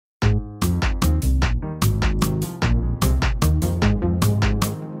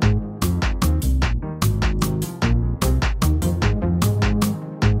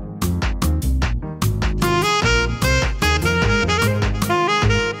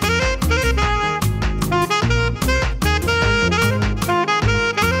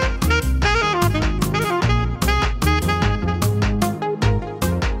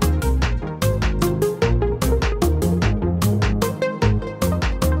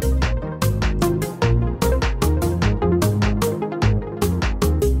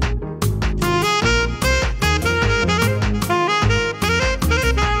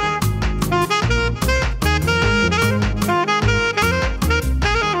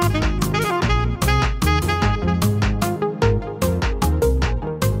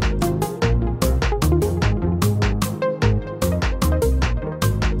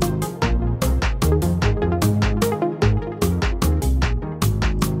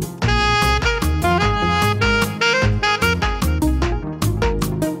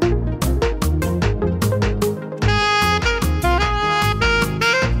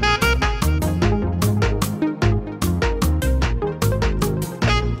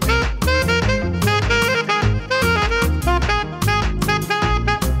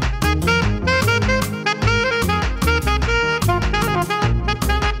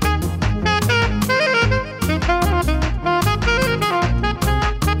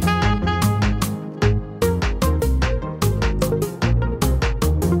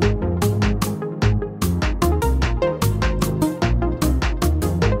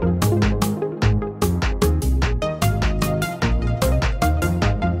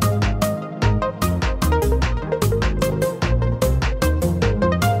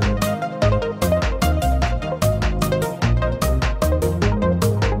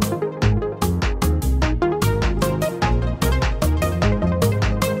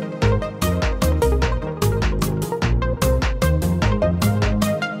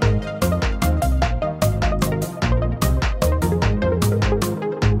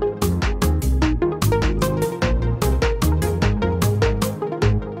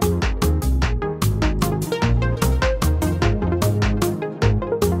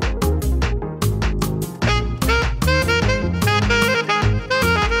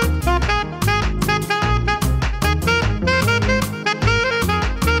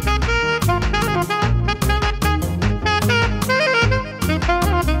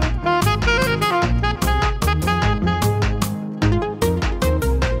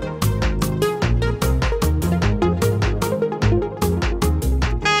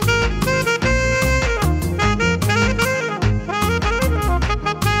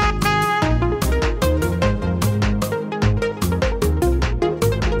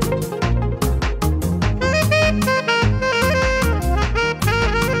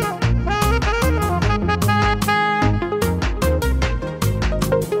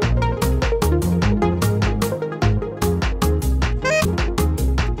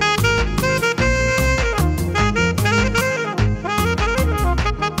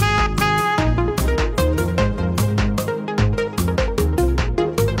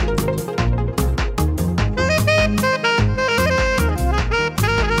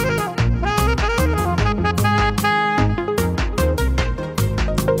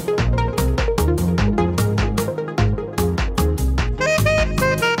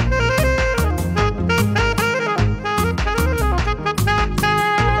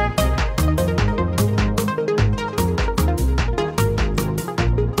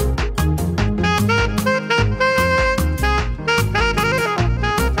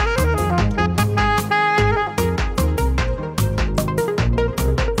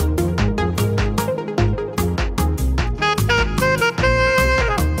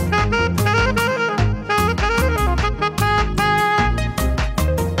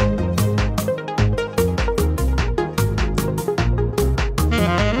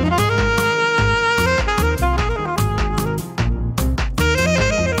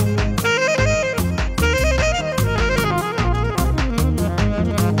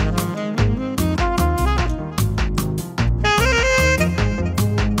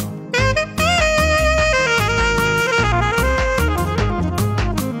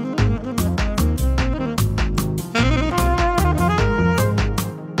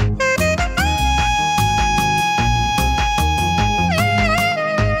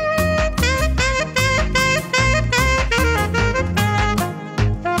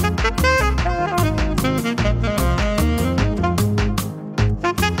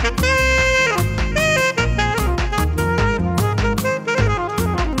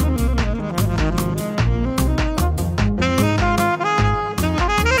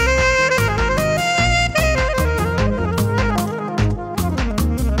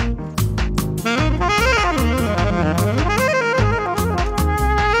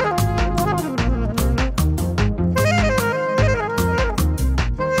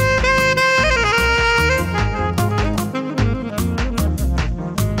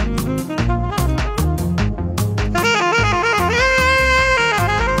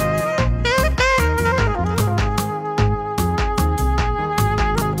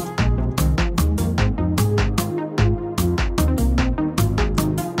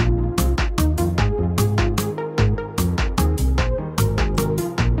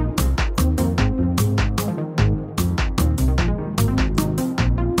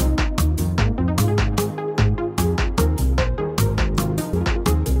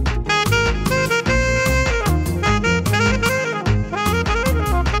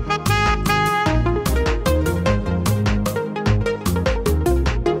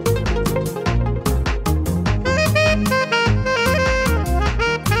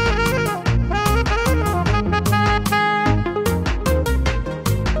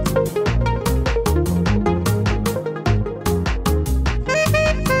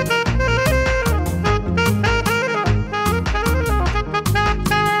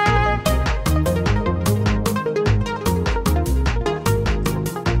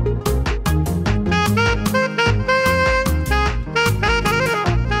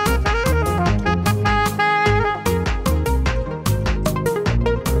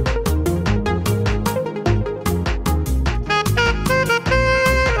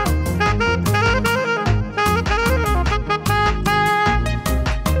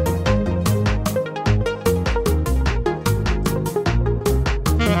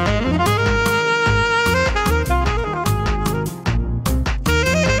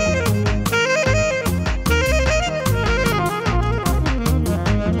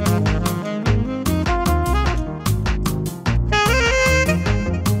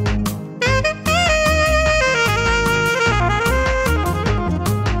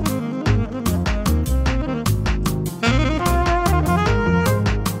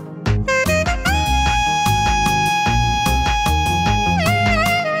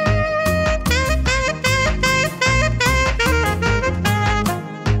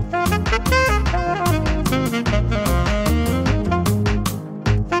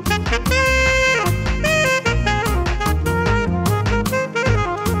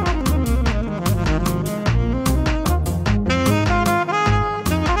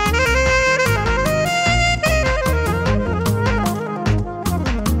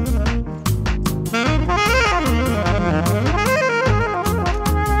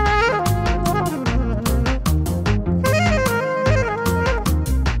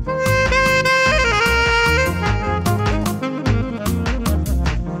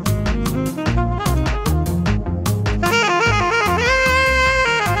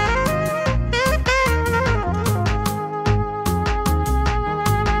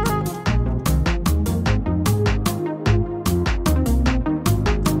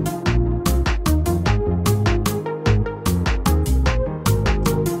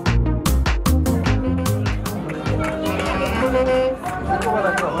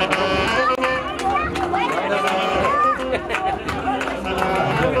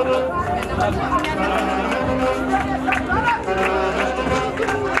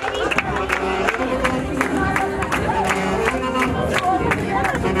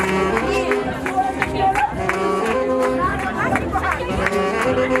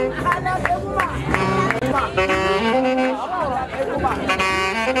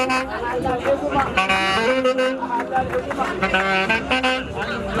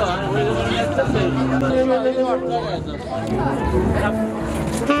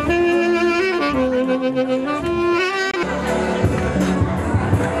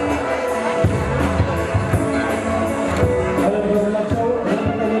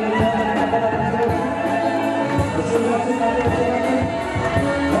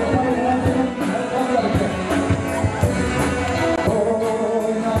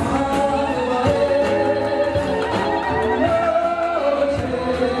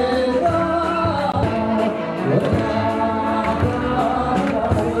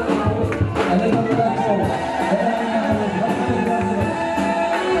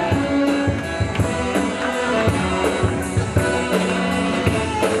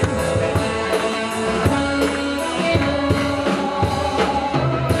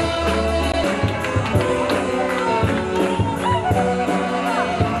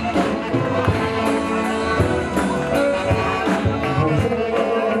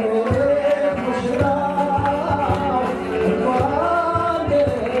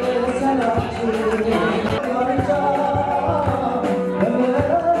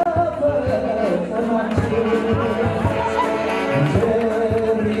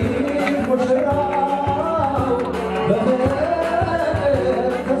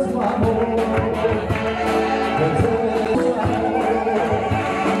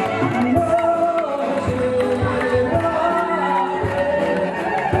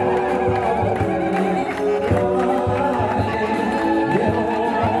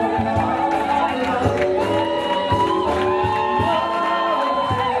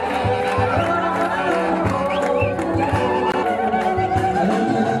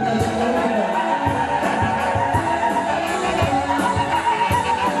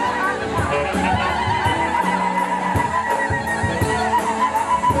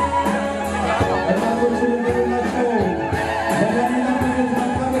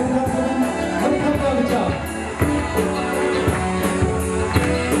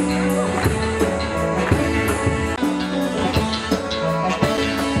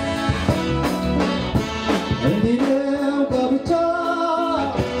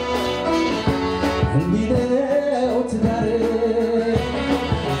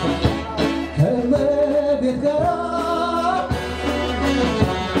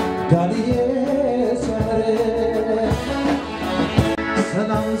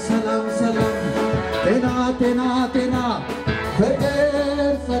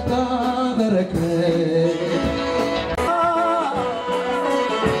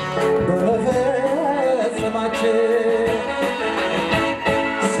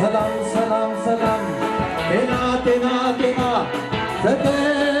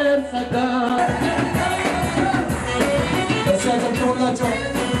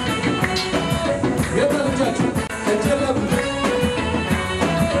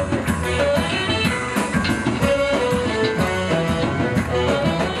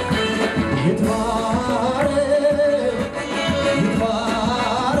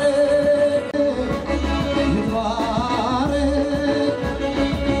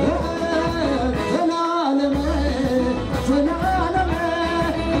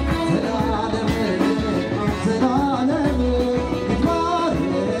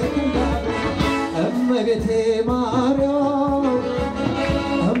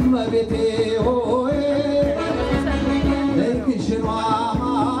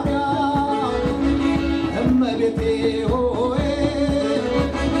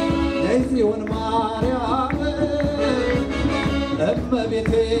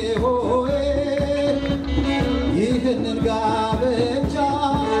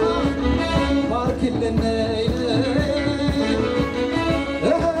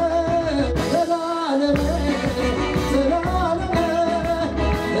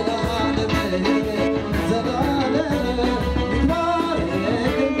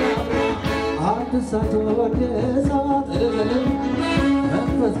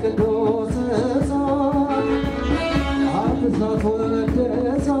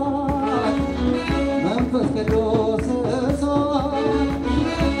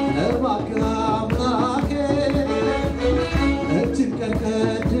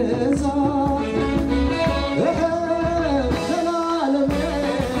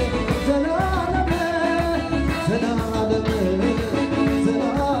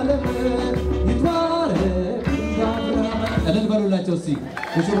በላቸው እስቲ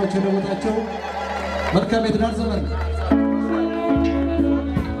ሙሽሮች ወደ ቦታቸው መልካም የትዳር ዘመን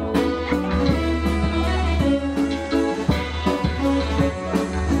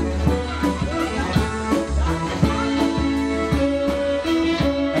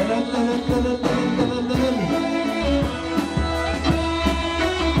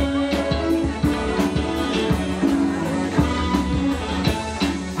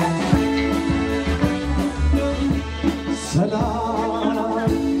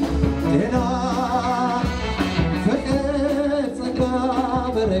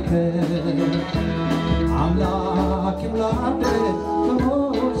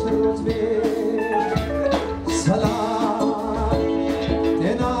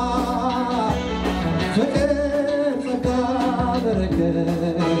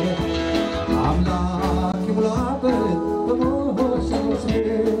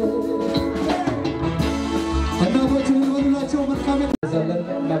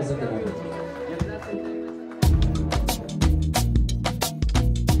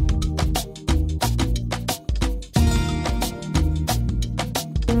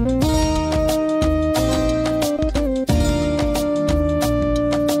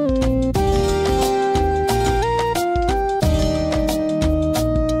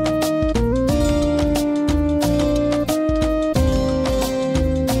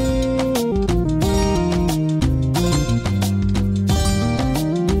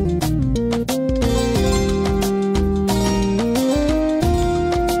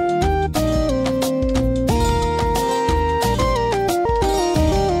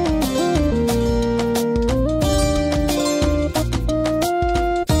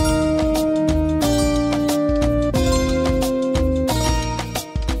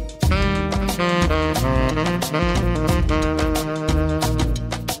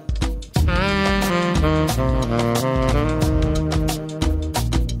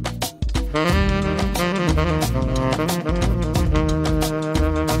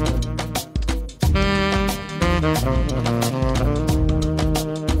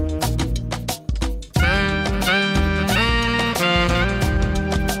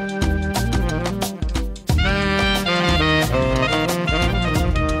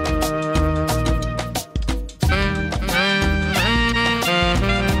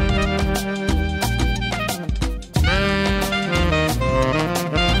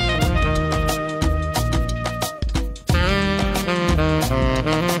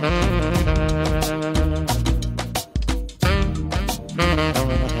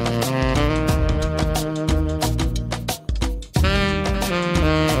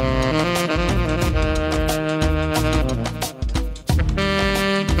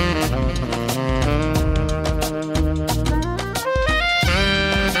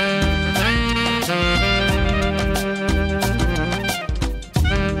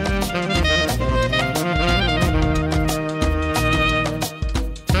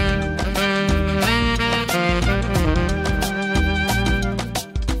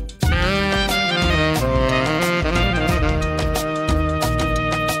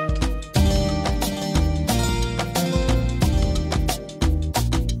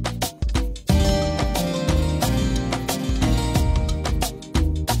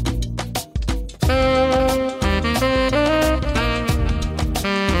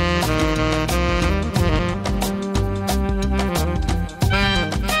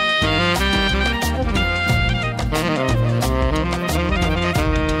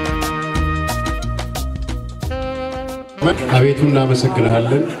አቤቱና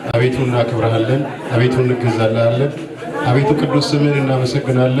መሰግናለን አቤቱና ክብራለን አቤቱን እንገዛለን አቤቱ ቅዱስ ስምህን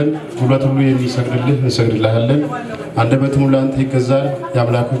እናመሰግናለን ጉልበት ሁሉ የሚሰግድልህ እንሰግድልሃለን አንደበት ሁሉ አንተ ይገዛል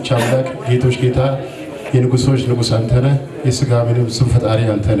ያምላኮች አምላክ ጌቶች ጌታ የንጉሶች ንጉስ አንተ ነህ የሥጋ ምንም ስም ፈጣሪ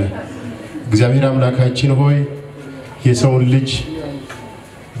አንተ ነህ እግዚአብሔር አምላካችን ሆይ የሰውን ልጅ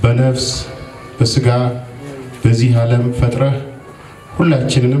በነፍስ በሥጋ በዚህ ዓለም ፈጥረህ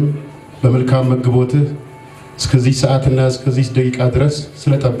ሁላችንንም በመልካም መግቦትህ እስከዚህ ሰዓትና እስከዚህ ደቂቃ ድረስ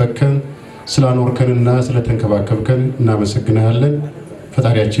ስለጠበቅከን ስላኖርከንና ስለተንከባከብከን እናመሰግናለን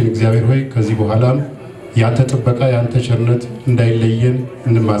ፈጣሪያችን እግዚአብሔር ሆይ ከዚህ በኋላም ያንተ ጥበቃ ያንተ ቸርነት እንዳይለየን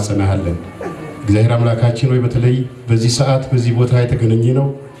እንማጸናለን እግዚአብሔር አምላካችን ሆይ በተለይ በዚህ ሰዓት በዚህ ቦታ የተገኘ ነው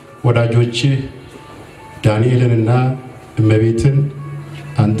ወዳጆች ዳንኤልንና እመቤትን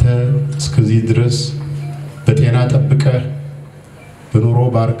አንተ እስከዚህ ድረስ በጤና ጠብቀህ በኑሮ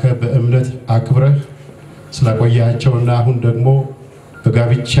ባርከ በእምነት አክብረህ ስላቆያቸውና አሁን ደግሞ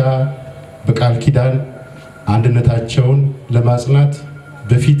በጋብቻ በቃል ኪዳን አንድነታቸውን ለማጽናት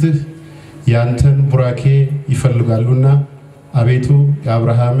በፊትህ ያንተን ቡራኬ ይፈልጋሉና አቤቱ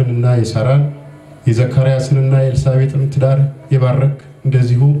የአብርሃምንና የሳራን የዘካርያስንና የኤልሳቤጥን ትዳር የባረክ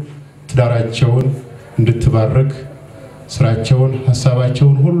እንደዚሁ ትዳራቸውን እንድትባርክ ስራቸውን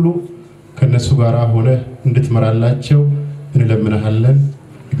ሐሳባቸውን ሁሉ ከነሱ ጋር ሆነ እንድትመራላቸው እንለምናለን።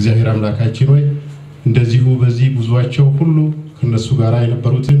 እግዚአብሔር አምላካችን ሆይ እንደዚሁ በዚህ ጉዟቸው ሁሉ ከነሱ ጋር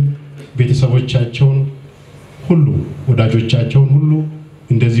የነበሩትን ቤተሰቦቻቸውን ሁሉ ወዳጆቻቸውን ሁሉ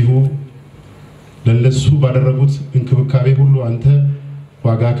እንደዚሁ ለነሱ ባደረጉት እንክብካቤ ሁሉ አንተ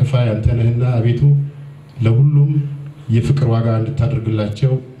ዋጋ ከፋይ አንተ ነህና አቤቱ ለሁሉም የፍቅር ዋጋ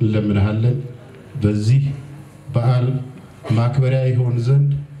እንድታደርግላቸው እንለምናለን። በዚህ በዓል ማክበሪያ ይሆን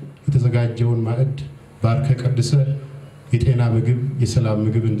ዘንድ የተዘጋጀውን ማዕድ ባርከ ቀድሰ የጤና ምግብ የሰላም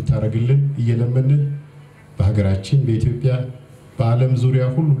ምግብ እንድታረግልን እየለመንን በሀገራችን በኢትዮጵያ በዓለም ዙሪያ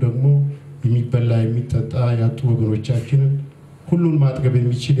ሁሉ ደግሞ የሚበላ የሚጠጣ ያጡ ወገኖቻችንን ሁሉን ማጥገብ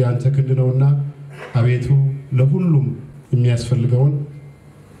የሚችል ያንተ ክንድ ነውና አቤቱ ለሁሉም የሚያስፈልገውን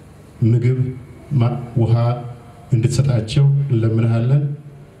ምግብ ውሃ እንድትሰጣቸው እንለምናለን።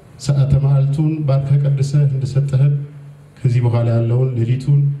 ሰዓተ መዓልቱን ባርከ ቀድሰህ እንደሰጠህን ከዚህ በኋላ ያለውን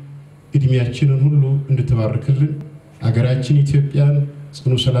ሌሊቱን እድሜያችንን ሁሉ እንድትባርክልን አገራችን ኢትዮጵያን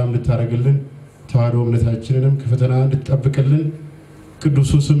ጽኑ ሰላም እንድታረግልን ተዋህዶ እምነታችንንም ከፈተና እንድትጠብቅልን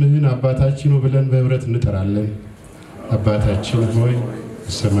ቅዱሱ ስምህን አባታችን ብለን በህብረት እንጠራለን። አባታችን ሆይ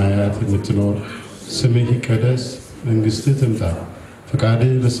በሰማያት የምትኖር ስምህ ይቀደስ፣ መንግስትህ ትምጣ፣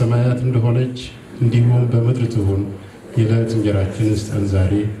 ፈቃድህ በሰማያት እንደሆነች እንዲሁም በምድር ትሁን። የዕለት እንጀራችንን ስጠን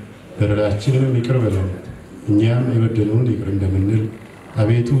ዛሬ፣ በደላችንን ይቅር በለን እኛም የበደሉንን ይቅር እንደምንል፣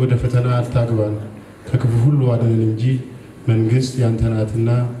 አቤቱ ወደ ፈተና አታግባን ከክፉ ሁሉ አድነን እንጂ መንግስት ያንተ ናትና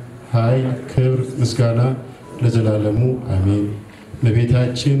ኃይል፣ ክብር፣ ምስጋና ለዘላለሙ አሜን።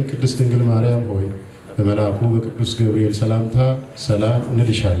 እመቤታችን ቅድስት ድንግል ማርያም ሆይ በመልአኩ በቅዱስ ገብርኤል ሰላምታ ሰላም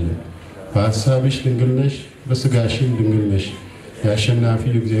እንልሻለን። በሐሳብሽ ድንግል ነሽ፣ በሥጋሽም ድንግል ነሽ።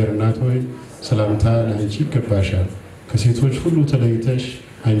 የአሸናፊው እግዚአብሔር እናት ሆይ ሰላምታ ለአንቺ ይገባሻል። ከሴቶች ሁሉ ተለይተሽ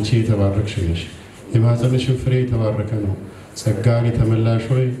አንቺ የተባረክሽ ነሽ፣ የማኅፀንሽም ፍሬ የተባረከ ነው። ጸጋን የተመላሽ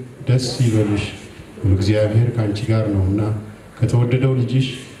ሆይ ደስ ይበልሽ፣ እግዚአብሔር ከአንቺ ጋር ነውና ከተወደደው ልጅሽ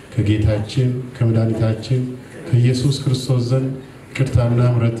ከጌታችን ከመድኃኒታችን ከኢየሱስ ክርስቶስ ዘንድ ይቅርታና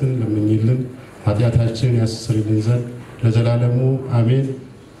ምሕረትን ለምኝልን ኃጢአታችንን ያስተሰርይልን ዘንድ ለዘላለሙ አሜን።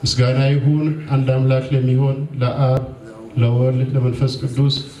 ምስጋና ይሁን አንድ አምላክ ለሚሆን ለአብ ለወልድ ለመንፈስ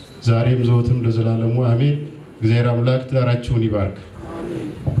ቅዱስ ዛሬም ዘወትም ለዘላለሙ አሜን። እግዚአብሔር አምላክ ትዳራችሁን ይባርክ።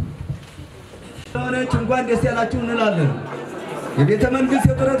 እንኳን ደስ ያላችሁ እንላለን። የቤተ መንግስት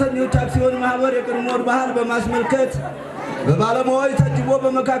የጡረተኞች አክሲዮን ማህበር የቅድመ ወር ባህል በማስመልከት በባለሙያዎች ታጅቦ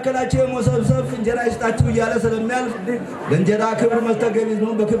በመካከላቸው መሰብሰብ እንጀራ ይስጣችሁ እያለ ስለሚያልፍ ለእንጀራ ክብር መስተገቢ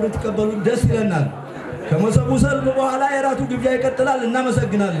ነው። በክብር ተቀበሉ፣ ደስ ይለናል። ከመሰቡ ሰልፍ በኋላ የራቱ ግብዣ ይቀጥላል።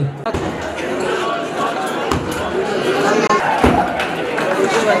 እናመሰግናለን።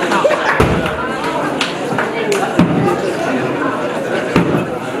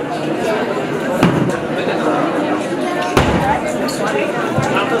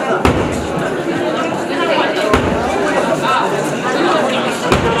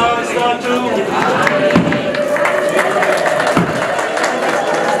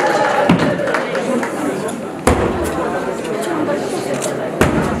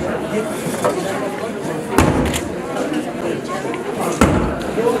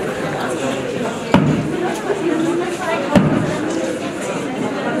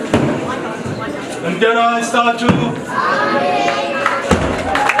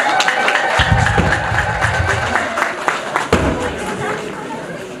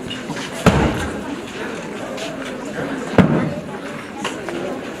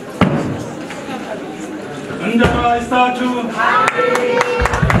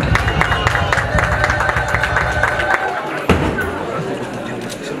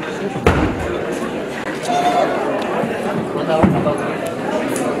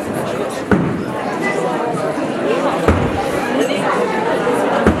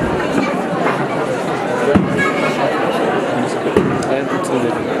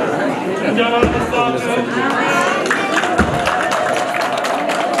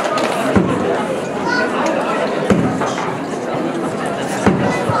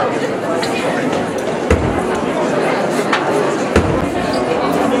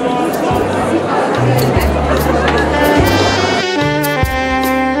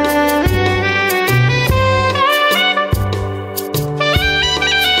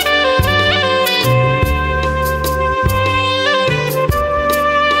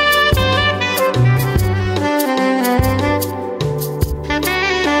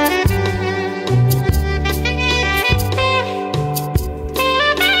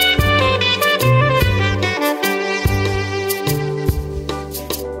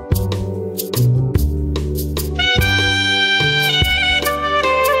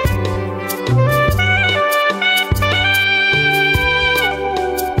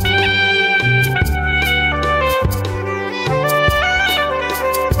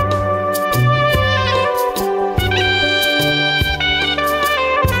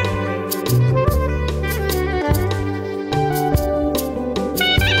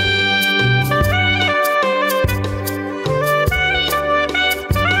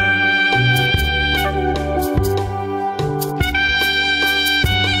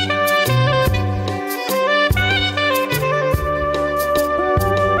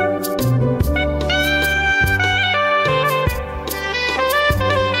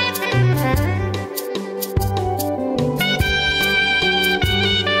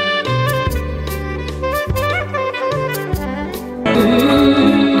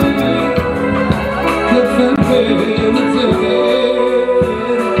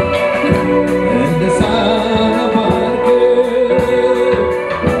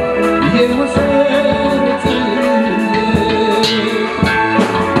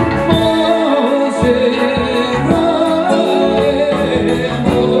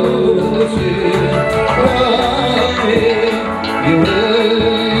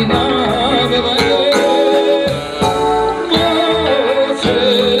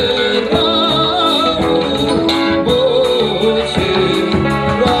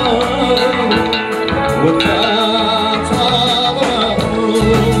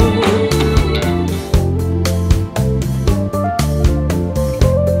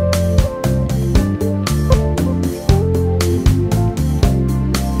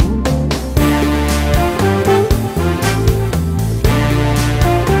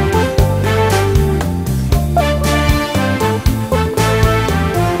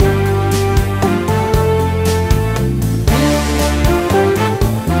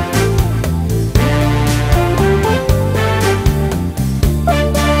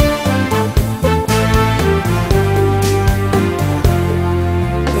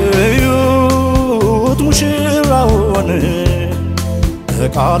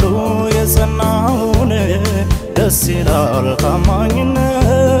 ቃሉ የጸናውን ደስ ይላል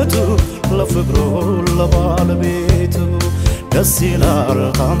ታማኝነቱ ለፍቅሩ ለባለቤቱ ደስ ይላል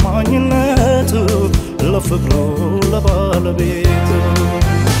ታማኝነቱ ለፍቅሩ ለባለቤቱ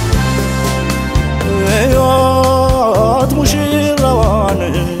ሕይወት ሙሽራዋን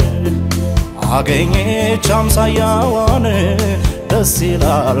አገኘች አምሳያዋን ደስ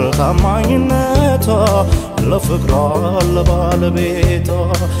ይላል ታማኝነቷ ለፍቅሯ ለባለቤቷ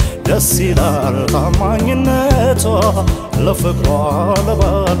ደስ ይላል ታማኝነቷ ለፍቅሯ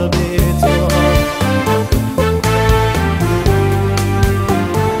ለባለቤቷ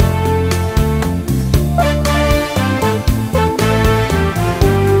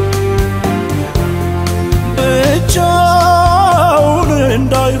ብቻውን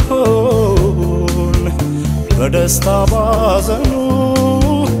እንዳይሆን በደስታ ባዘኑ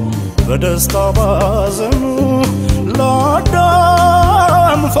በደስታ ባዘኑ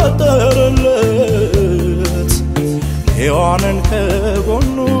ለአዳም ፈጠረለት ሔዋንን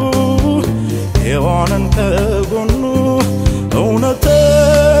ከጎኑ ሔዋንን ከጎኑ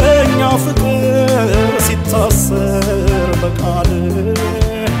እውነተኛ ፍቅር ሲታሰር በቃል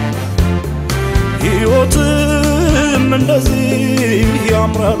ሕይወትም እንደዚህ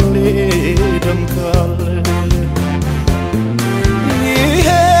ያምራል ይደምቃል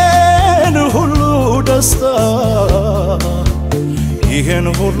ሁሉ ደስታ ይሄን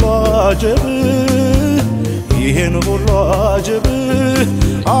ሁሉ አጀብ ይሄን ሁሉ አጀብ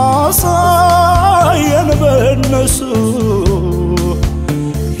አሳየን በእነሱ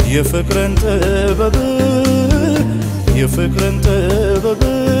የፍቅርን ጥበብ የፍቅርን ጥበብ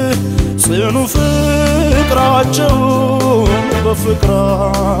ጽኑ ፍቅራቸውን በፍቅር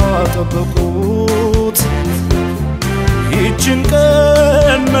አጠበቁት ይችን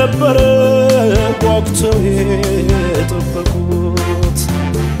ቀን ነበረ ጓጉተው የጠበቁት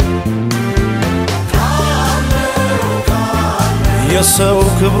የሰው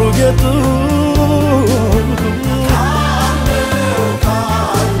ክብሩ ጌጡ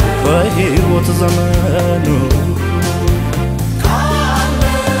በሕይወት ዘመኑ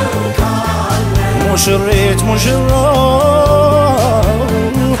ሙሽሪት ሙሽራው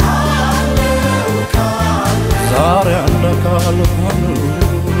ዛሬ አንድ አካል ሆኑ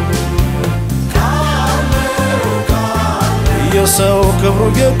የሰው ክብሩ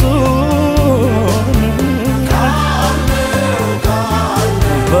ጌጡ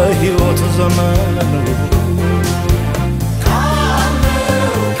በሕይወት ዘመኑ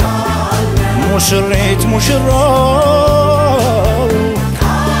ሙሽሪት ሙሽራው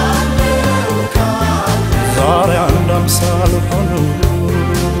ዛሬ አንድ አምሳል ሆኑ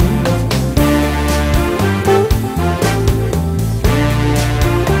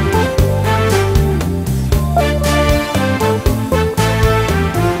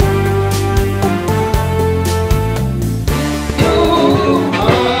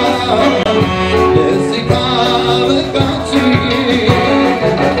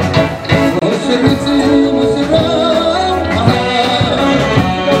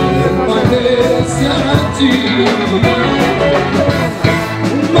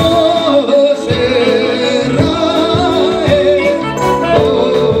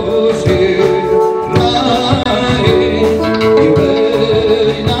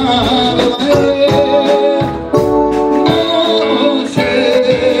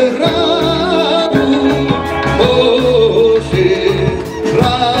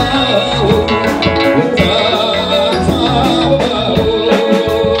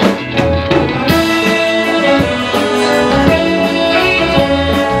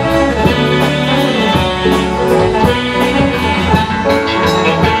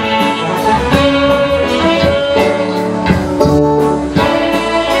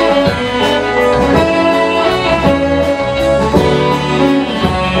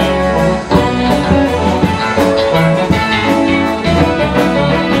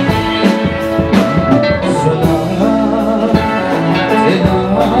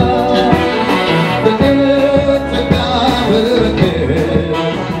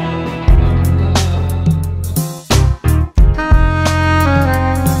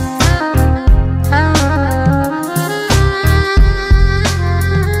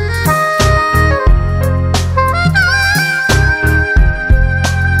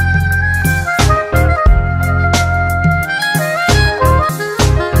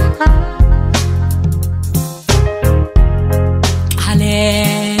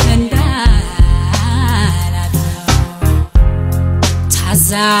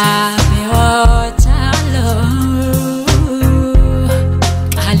ታዛቢዎች አሉ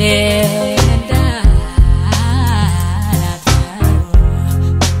ቃሌን እንዳላጥፈው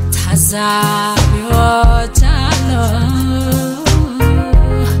ታዛቢዎች አሉ